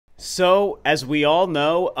So, as we all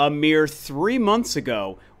know, a mere 3 months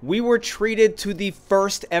ago, we were treated to the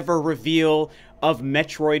first ever reveal of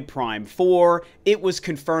Metroid Prime 4. It was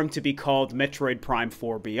confirmed to be called Metroid Prime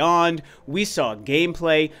 4 Beyond. We saw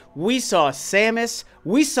gameplay, we saw Samus,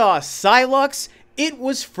 we saw Sylux. It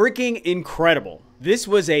was freaking incredible. This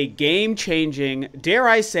was a game-changing, dare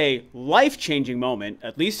I say, life-changing moment,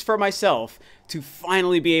 at least for myself, to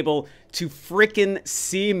finally be able to freaking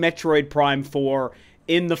see Metroid Prime 4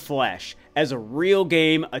 in the flesh, as a real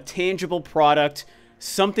game, a tangible product,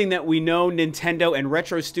 something that we know Nintendo and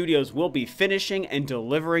Retro Studios will be finishing and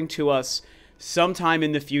delivering to us sometime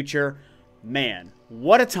in the future. Man,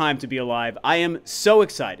 what a time to be alive. I am so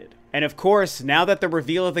excited. And of course, now that the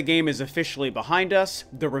reveal of the game is officially behind us,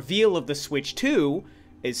 the reveal of the Switch 2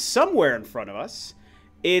 is somewhere in front of us.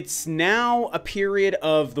 It's now a period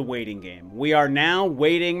of the waiting game. We are now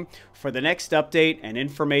waiting for the next update and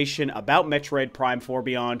information about Metroid Prime 4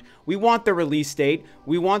 Beyond. We want the release date.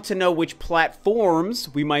 We want to know which platforms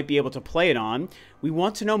we might be able to play it on. We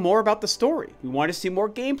want to know more about the story. We want to see more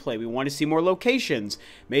gameplay. We want to see more locations.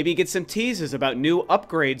 Maybe get some teases about new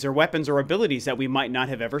upgrades or weapons or abilities that we might not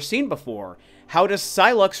have ever seen before. How does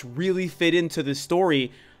Sylux really fit into the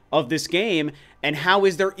story of this game, and how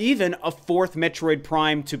is there even a fourth Metroid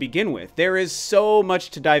Prime to begin with? There is so much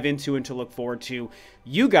to dive into and to look forward to.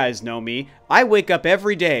 You guys know me. I wake up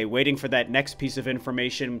every day waiting for that next piece of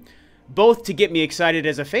information, both to get me excited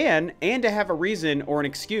as a fan and to have a reason or an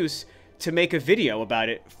excuse to make a video about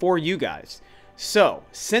it for you guys. So,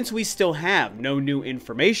 since we still have no new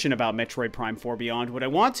information about Metroid Prime 4 Beyond, what I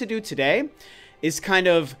want to do today is kind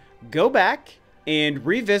of go back and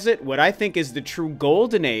revisit what I think is the true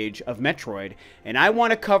golden age of Metroid. And I want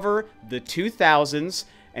to cover the 2000s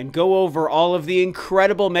and go over all of the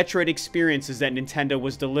incredible Metroid experiences that Nintendo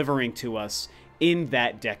was delivering to us in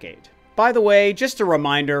that decade. By the way, just a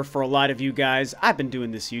reminder for a lot of you guys, I've been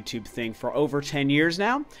doing this YouTube thing for over 10 years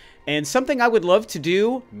now. And something I would love to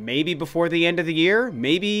do, maybe before the end of the year,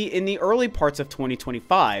 maybe in the early parts of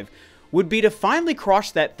 2025, would be to finally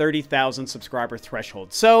cross that 30,000 subscriber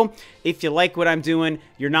threshold. So, if you like what I'm doing,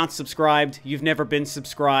 you're not subscribed, you've never been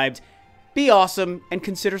subscribed, be awesome and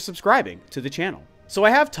consider subscribing to the channel. So I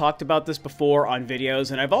have talked about this before on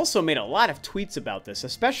videos, and I've also made a lot of tweets about this,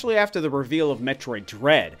 especially after the reveal of Metroid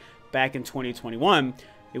Dread back in 2021.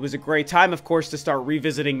 It was a great time, of course, to start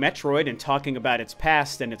revisiting Metroid and talking about its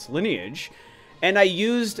past and its lineage. And I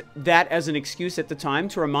used that as an excuse at the time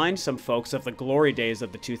to remind some folks of the glory days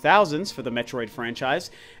of the 2000s for the Metroid franchise,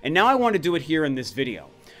 and now I want to do it here in this video.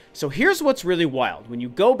 So here's what's really wild. When you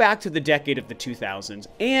go back to the decade of the 2000s,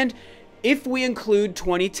 and if we include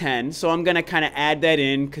 2010, so I'm going to kind of add that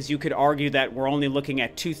in because you could argue that we're only looking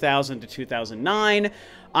at 2000 to 2009,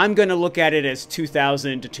 I'm going to look at it as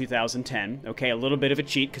 2000 to 2010. Okay, a little bit of a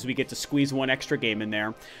cheat because we get to squeeze one extra game in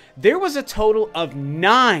there. There was a total of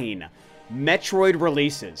 9 Metroid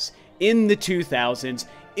releases in the 2000s.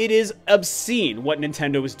 It is obscene what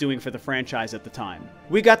Nintendo was doing for the franchise at the time.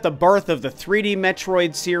 We got the birth of the 3D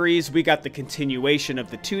Metroid series, we got the continuation of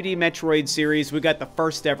the 2D Metroid series, we got the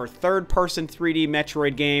first ever third-person 3D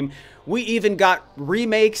Metroid game, we even got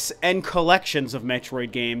remakes and collections of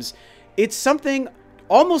Metroid games. It's something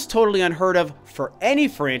almost totally unheard of for any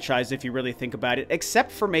franchise if you really think about it,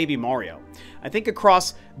 except for maybe Mario. I think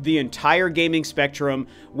across the entire gaming spectrum,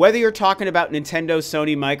 whether you're talking about Nintendo,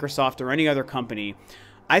 Sony, Microsoft, or any other company,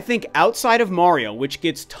 I think outside of Mario, which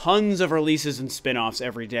gets tons of releases and spin-offs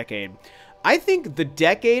every decade, I think the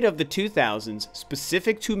decade of the 2000s,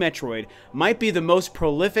 specific to Metroid, might be the most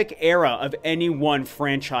prolific era of any one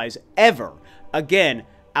franchise ever. Again,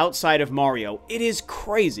 outside of Mario. It is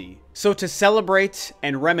crazy. So to celebrate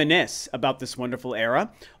and reminisce about this wonderful era,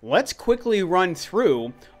 let's quickly run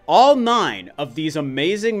through all 9 of these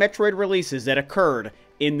amazing Metroid releases that occurred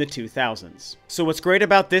in the 2000s. So what's great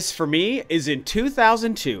about this for me is in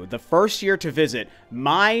 2002, the first year to visit,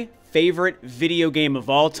 my favorite video game of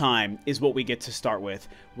all time is what we get to start with,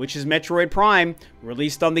 which is Metroid Prime,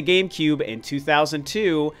 released on the GameCube in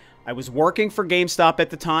 2002. I was working for GameStop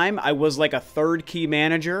at the time. I was like a third key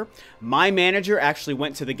manager. My manager actually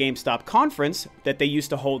went to the GameStop conference that they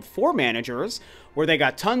used to hold for managers, where they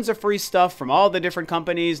got tons of free stuff from all the different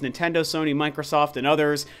companies, Nintendo, Sony, Microsoft, and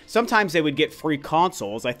others. Sometimes they would get free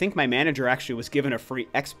consoles. I think my manager actually was given a free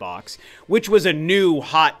Xbox, which was a new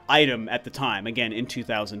hot item at the time, again, in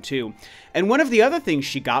 2002. And one of the other things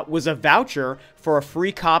she got was a voucher for a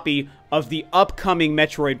free copy of the upcoming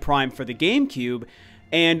Metroid Prime for the GameCube.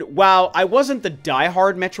 And while I wasn't the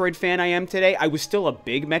diehard Metroid fan I am today, I was still a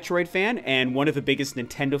big Metroid fan and one of the biggest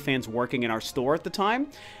Nintendo fans working in our store at the time.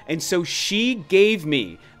 And so she gave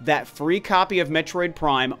me that free copy of Metroid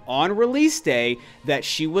Prime on release day that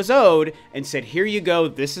she was owed and said, here you go,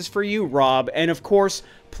 this is for you, Rob. And of course,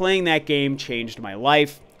 playing that game changed my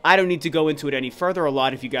life. I don't need to go into it any further. A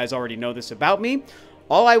lot of you guys already know this about me.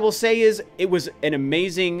 All I will say is it was an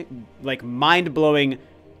amazing, like, mind-blowing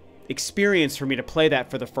experience for me to play that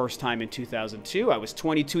for the first time in 2002. I was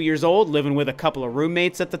 22 years old, living with a couple of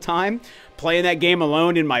roommates at the time, playing that game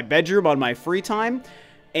alone in my bedroom on my free time.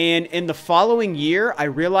 And in the following year, I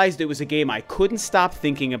realized it was a game I couldn't stop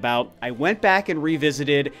thinking about. I went back and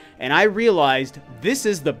revisited, and I realized this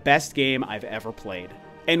is the best game I've ever played.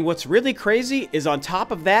 And what's really crazy is on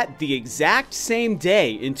top of that, the exact same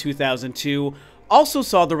day in 2002 also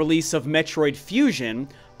saw the release of Metroid Fusion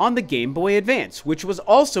on the Game Boy Advance, which was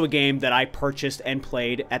also a game that I purchased and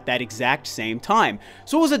played at that exact same time.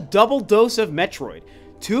 So it was a double dose of Metroid.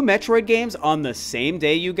 2 Metroid games on the same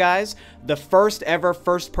day, you guys. The first ever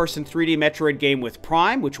first-person 3D Metroid game with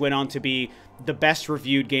Prime, which went on to be the best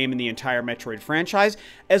reviewed game in the entire Metroid franchise,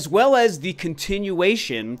 as well as the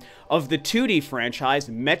continuation of the 2D franchise,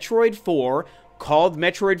 Metroid 4, called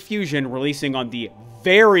Metroid Fusion, releasing on the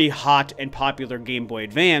very hot and popular Game Boy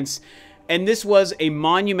Advance. And this was a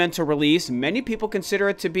monumental release. Many people consider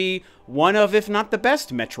it to be one of, if not the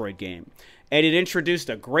best, Metroid game. And it introduced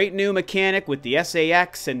a great new mechanic with the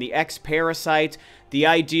SAX and the X-Parasite, the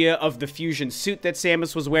idea of the fusion suit that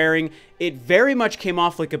Samus was wearing. It very much came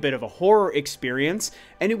off like a bit of a horror experience,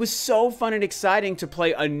 and it was so fun and exciting to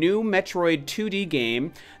play a new Metroid 2D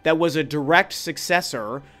game that was a direct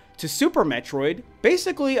successor to Super Metroid.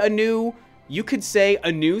 Basically a new, you could say,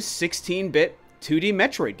 a new 16-bit 2D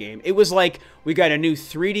Metroid game. It was like we got a new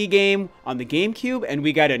 3D game on the GameCube and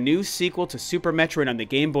we got a new sequel to Super Metroid on the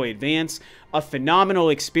Game Boy Advance. A phenomenal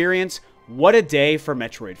experience. What a day for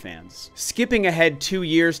Metroid fans. Skipping ahead 2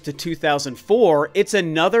 years to 2004, it's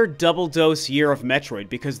another double dose year of Metroid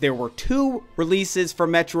because there were 2 releases for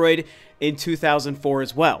Metroid in 2004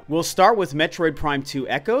 as well. We'll start with Metroid Prime 2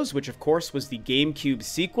 Echoes, which of course was the GameCube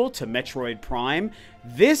sequel to Metroid Prime.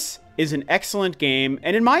 This is an excellent game,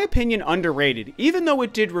 and in my opinion, underrated. Even though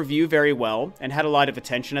it did review very well and had a lot of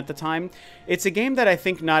attention at the time, it's a game that I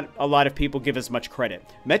think not a lot of people give as much credit.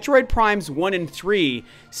 Metroid Primes 1 and 3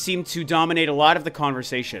 seem to dominate a lot of the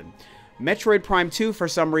conversation. Metroid Prime 2, for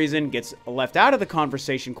some reason, gets left out of the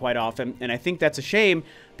conversation quite often, and I think that's a shame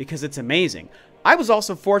because it's amazing. I was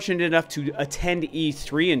also fortunate enough to attend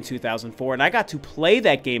E3 in 2004, and I got to play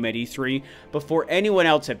that game at E3 before anyone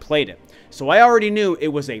else had played it. So I already knew it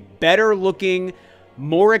was a better looking,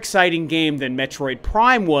 more exciting game than Metroid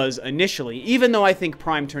Prime was initially, even though I think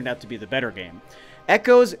Prime turned out to be the better game.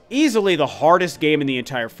 Echoes, easily the hardest game in the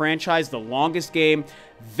entire franchise, the longest game,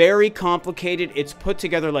 very complicated. It's put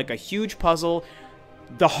together like a huge puzzle.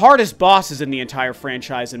 The hardest bosses in the entire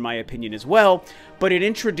franchise, in my opinion, as well, but it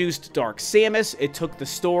introduced Dark Samus, it took the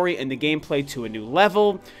story and the gameplay to a new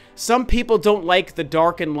level. Some people don't like the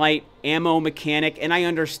dark and light ammo mechanic, and I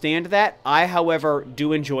understand that. I, however,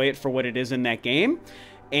 do enjoy it for what it is in that game,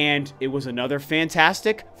 and it was another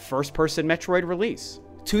fantastic first-person Metroid release.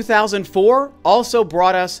 2004 also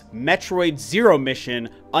brought us Metroid Zero Mission,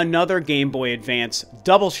 another Game Boy Advance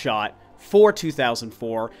double shot for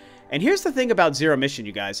 2004. And here's the thing about Zero Mission,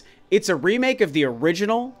 you guys. It's a remake of the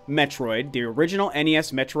original Metroid, the original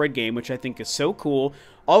NES Metroid game, which I think is so cool.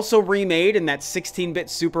 Also remade in that 16-bit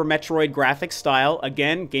Super Metroid graphic style.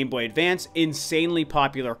 Again, Game Boy Advance, insanely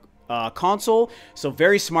popular console. So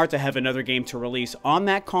very smart to have another game to release on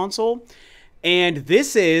that console. And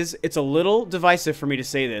this is, it's a little divisive for me to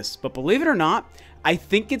say this, but believe it or not, I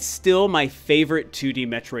think it's still my favorite 2D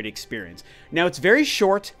Metroid experience. Now, it's very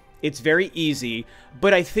short. It's very easy,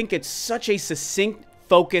 but I think it's such a succinct,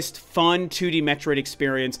 focused, fun 2D Metroid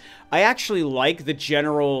experience. I actually like the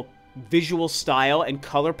general visual style and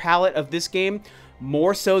color palette of this game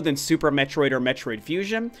more so than Super Metroid or Metroid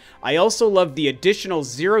Fusion. I also love the additional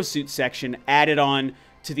Zero Suit section added on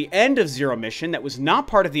to the end of Zero Mission that was not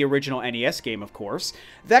part of the original NES game, of course.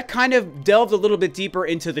 That kind of delved a little bit deeper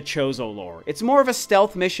into the Chozo lore. It's more of a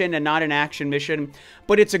stealth mission and not an action mission,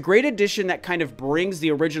 but it's a great addition that kind of brings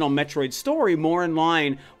the original Metroid story more in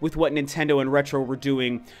line with what Nintendo and Retro were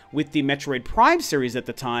doing with the Metroid Prime series at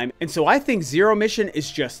the time, and so I think Zero Mission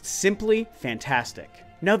is just simply fantastic.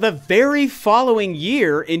 Now, the very following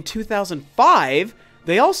year, in 2005,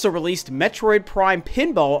 they also released Metroid Prime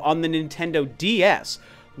Pinball on the Nintendo DS.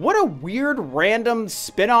 What a weird, random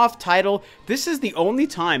spin-off title. This is the only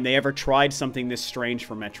time they ever tried something this strange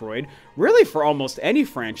for Metroid, really for almost any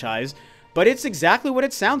franchise. but it's exactly what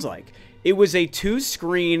it sounds like. It was a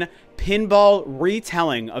 2-screen pinball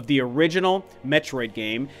retelling of the original Metroid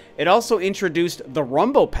game. It also introduced the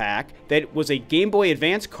Rumble Pack, that was a Game Boy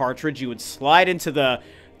Advance cartridge you would slide into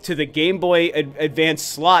the Game Boy Advance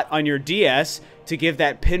slot on your DS to give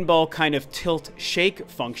that pinball kind of tilt-shake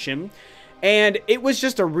function. And it was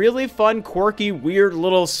just a really fun, quirky, weird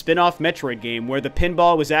little spin-off Metroid game where the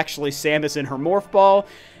pinball was actually Samus in her morph ball,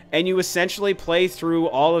 and you essentially play through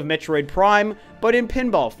all of Metroid Prime, but in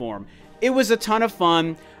pinball form. It was a ton of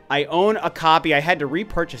fun. I own a copy. I had to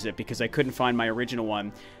repurchase it because I couldn't find my original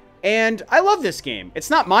one. And I love this game.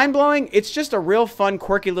 It's not mind-blowing, it's just a real fun,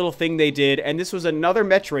 quirky little thing they did, and this was another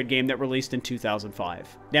Metroid game that released in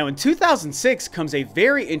 2005. Now, in 2006 comes a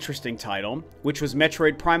very interesting title, which was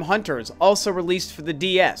Metroid Prime Hunters, also released for the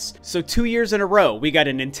DS. So 2 years in a row, we got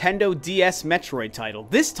a Nintendo DS Metroid title.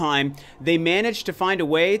 This time, they managed to find a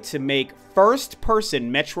way to make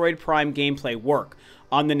first-person Metroid Prime gameplay work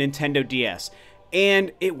on the Nintendo DS.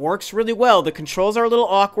 And it works really well. The controls are a little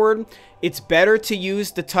awkward. It's better to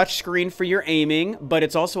use the touchscreen for your aiming, but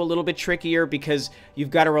it's also a little bit trickier because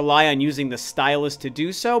you've got to rely on using the stylus to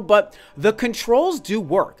do so. But the controls do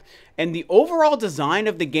work. And the overall design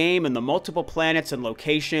of the game and the multiple planets and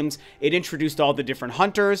locations, it introduced all the different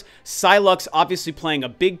hunters. Psylocke obviously playing a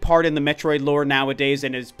big part in the Metroid lore nowadays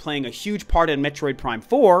and is playing a huge part in Metroid Prime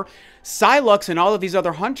 4. Psylocke and all of these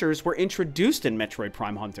other hunters were introduced in Metroid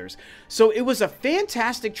Prime Hunters. So it was a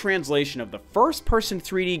fantastic translation of the first-person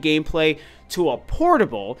 3D gameplay to a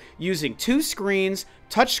portable using 2 screens,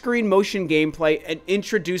 touchscreen motion gameplay, and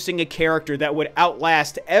introducing a character that would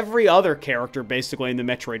outlast every other character basically in the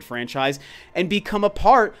Metroid franchise and become a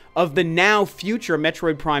part of the now future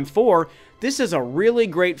Metroid Prime 4. This is a really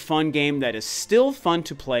great fun game that is still fun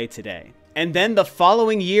to play today. And then the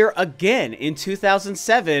following year, again in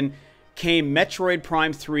 2007, came Metroid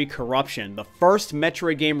Prime 3 Corruption, the first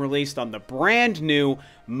Metroid game released on the brand new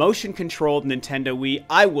motion-controlled Nintendo Wii.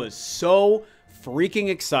 I was so freaking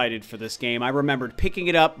excited for this game. I remembered picking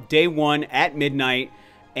it up day one at midnight,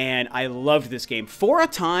 and I loved this game. For a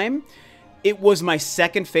time, it was my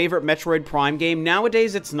second favorite Metroid Prime game.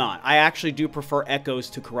 Nowadays, it's not. I actually do prefer Echoes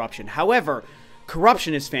to Corruption. However,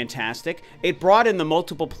 Corruption is fantastic. It brought in the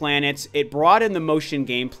multiple planets. It brought in the motion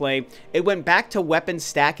gameplay. It went back to weapon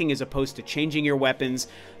stacking as opposed to changing your weapons.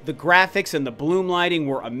 The graphics and the bloom lighting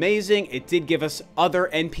were amazing. It did give us other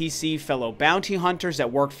NPC fellow bounty hunters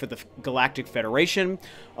that worked for the Galactic Federation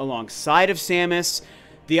alongside of Samus.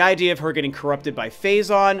 The idea of her getting corrupted by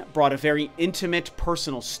Phazon brought a very intimate,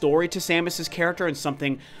 personal story to Samus's character, and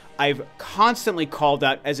something I've constantly called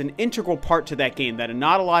out as an integral part to that game that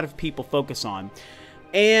not a lot of people focus on.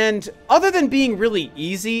 And other than being really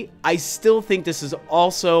easy, I still think this is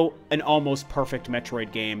also an almost perfect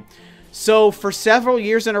Metroid game. So for several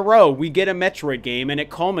years in a row, we get a Metroid game, and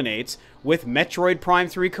it culminates with Metroid Prime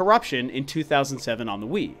 3 Corruption in 2007 on the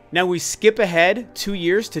Wii. Now we skip ahead 2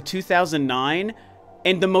 years to 2009,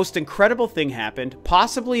 and the most incredible thing happened,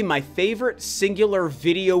 possibly my favorite singular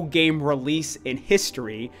video game release in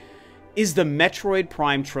history, is the Metroid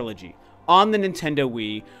Prime Trilogy on the Nintendo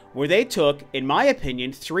Wii, where they took, in my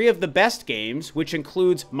opinion, 3 of the best games, which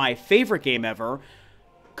includes my favorite game ever,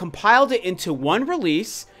 compiled it into one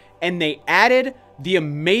release, and they added the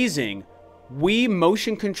amazing Wii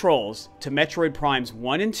motion controls to Metroid Primes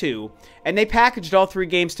 1 and 2, and they packaged all 3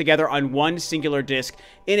 games together on one singular disc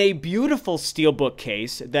in a beautiful steelbook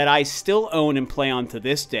case that I still own and play on to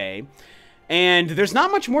this day. And there's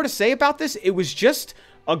not much more to say about this. It was just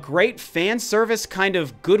a great fan service kind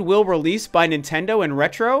of goodwill release by Nintendo and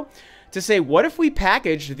Retro to say, what if we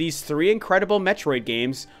packaged these 3 incredible Metroid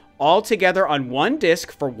games all together on one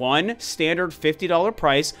disc for one standard $50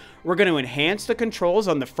 price. We're going to enhance the controls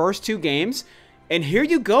on the first 2 games. And here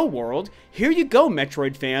you go, world. Here you go,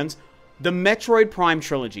 Metroid fans. The Metroid Prime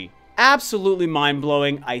Trilogy. Absolutely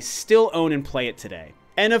mind-blowing. I still own and play it today.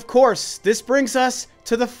 And of course, this brings us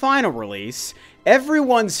to the final release.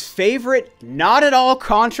 Everyone's favorite, not at all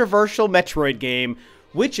controversial Metroid game,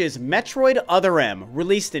 which is Metroid Other M,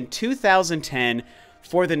 released in 2010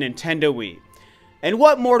 for the Nintendo Wii. And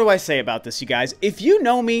what more do I say about this, you guys? If you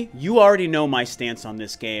know me, you already know my stance on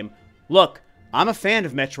this game. Look, I'm a fan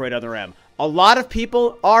of Metroid Other M. A lot of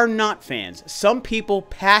people are not fans. Some people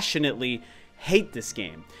passionately hate this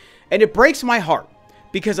game. And it breaks my heart,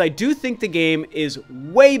 because I do think the game is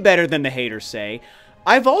way better than the haters say.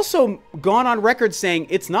 I've also gone on record saying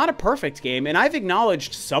it's not a perfect game, and I've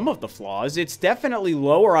acknowledged some of the flaws. It's definitely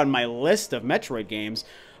lower on my list of Metroid games,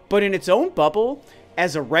 but in its own bubble,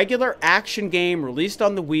 as a regular action game released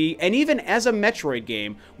on the Wii, and even as a Metroid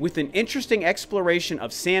game with an interesting exploration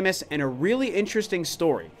of Samus and a really interesting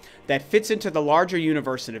story that fits into the larger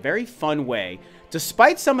universe in a very fun way.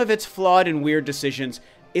 Despite some of its flawed and weird decisions,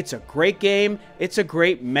 it's a great game. It's a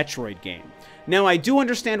great Metroid game. Now, I do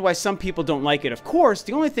understand why some people don't like it, of course.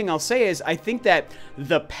 The only thing I'll say is I think that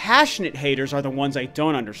the passionate haters are the ones I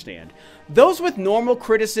don't understand. Those with normal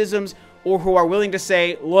criticisms or who are willing to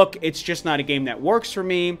say, look, it's just not a game that works for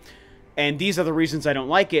me, and these are the reasons I don't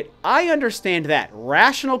like it, I understand that.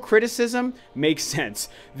 Rational criticism makes sense.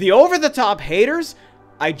 The over-the-top haters,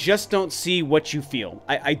 I just don't see what you feel.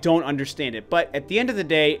 I don't understand it. But at the end of the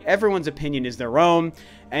day, everyone's opinion is their own.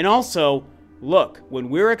 And also, look, when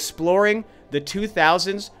we're exploring the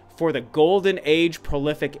 2000s for the Golden Age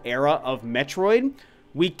prolific era of Metroid,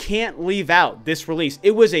 we can't leave out this release.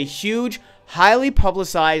 It was a huge, highly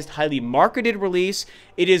publicized, highly marketed release.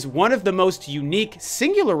 It is one of the most unique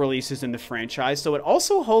singular releases in the franchise, so it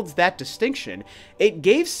also holds that distinction. It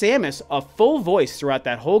gave Samus a full voice throughout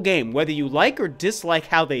that whole game, whether you like or dislike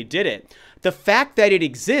how they did it. The fact that it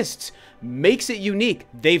exists makes it unique.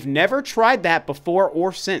 They've never tried that before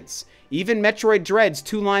or since. Even Metroid Dread's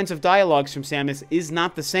 2 lines of dialogues from Samus is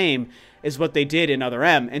not the same as what they did in Other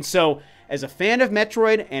M. And so, as a fan of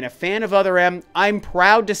Metroid and a fan of Other M, I'm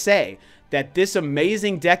proud to say that this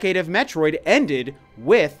amazing decade of Metroid ended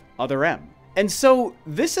with Other M. And so,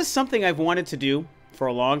 this is something I've wanted to do for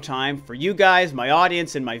a long time for you guys, my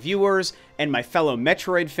audience, and my viewers, and my fellow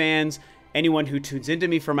Metroid fans, anyone who tunes into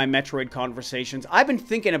me for my Metroid conversations. I've been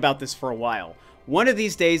thinking about this for a while. One of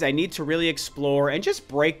these days, I need to really explore and just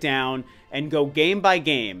break down and go game by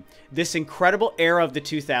game this incredible era of the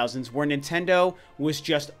 2000s where Nintendo was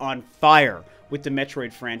just on fire with the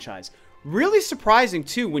Metroid franchise. Really surprising,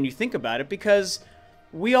 too, when you think about it, because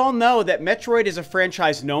we all know that Metroid is a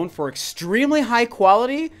franchise known for extremely high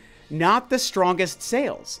quality, not the strongest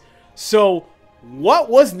sales. So, what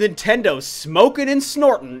was Nintendo smoking and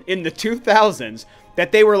snorting in the 2000s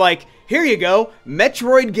that they were like, here you go,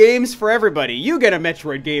 Metroid games for everybody. You get a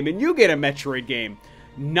Metroid game and you get a Metroid game.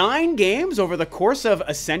 9 games over the course of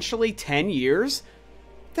essentially 10 years?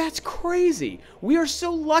 That's crazy. We are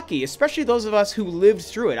so lucky, especially those of us who lived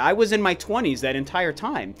through it. I was in my 20s that entire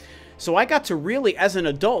time. So I got to really, as an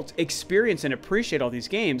adult, experience and appreciate all these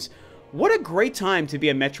games. What a great time to be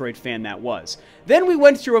a Metroid fan that was. Then we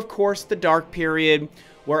went through, of course, the dark period,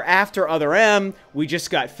 where after Other M, we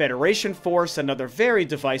just got Federation Force, another very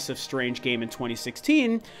divisive, strange game in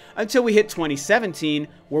 2016, until we hit 2017,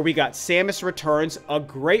 where we got Samus Returns, a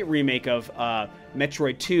great remake of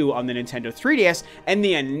Metroid 2 on the Nintendo 3DS, and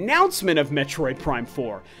the announcement of Metroid Prime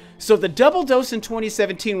 4. So the double dose in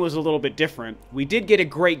 2017 was a little bit different. We did get a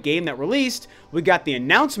great game that released, we got the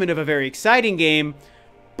announcement of a very exciting game,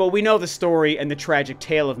 but we know the story and the tragic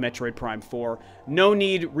tale of Metroid Prime 4. No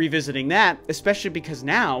need revisiting that, especially because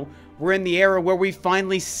now we're in the era where we've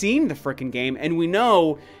finally seen the frickin' game, and we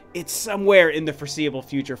know it's somewhere in the foreseeable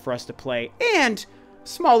future for us to play. And a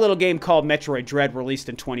small little game called Metroid Dread released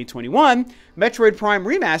in 2021. Metroid Prime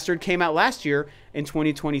Remastered came out last year in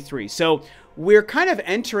 2023. So we're kind of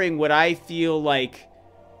entering what I feel like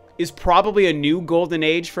is probably a new golden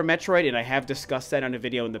age for Metroid, and I have discussed that on a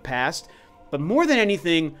video in the past. But more than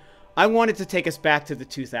anything, I wanted to take us back to the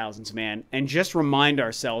 2000s, man, and just remind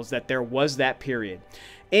ourselves that there was that period.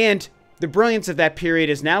 And the brilliance of that period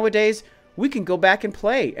is nowadays, we can go back and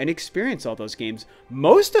play and experience all those games.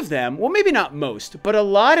 Most of them, well, maybe not most, but a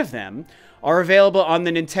lot of them are available on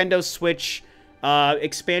the Nintendo Switch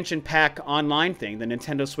expansion pack online thing, the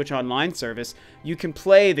Nintendo Switch Online service. You can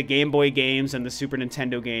play the Game Boy games and the Super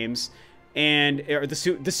Nintendo games, or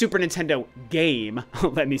the Super Nintendo game,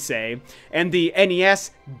 let me say, and the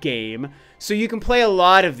NES game. So you can play a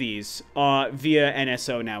lot of these via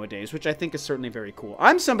NSO nowadays, which I think is certainly very cool.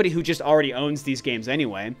 I'm somebody who just already owns these games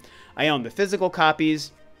anyway. I own the physical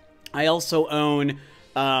copies. I also own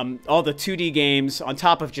all the 2D games. On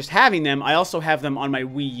top of just having them, I also have them on my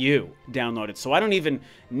Wii U downloaded. So I don't even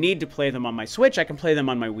need to play them on my Switch. I can play them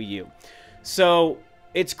on my Wii U. So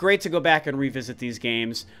it's great to go back and revisit these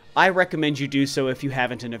games. I recommend you do so if you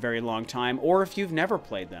haven't in a very long time, or if you've never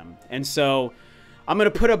played them. And so I'm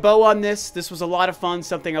going to put a bow on this. This was a lot of fun,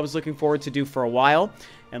 something I was looking forward to do for a while.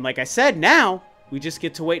 And like I said, now we just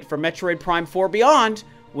get to wait for Metroid Prime 4 Beyond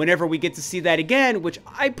whenever we get to see that again, which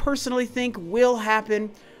I personally think will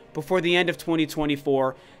happen before the end of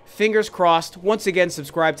 2024. Fingers crossed. Once again,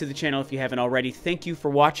 subscribe to the channel if you haven't already. Thank you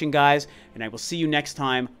for watching, guys, and I will see you next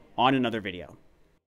time on another video.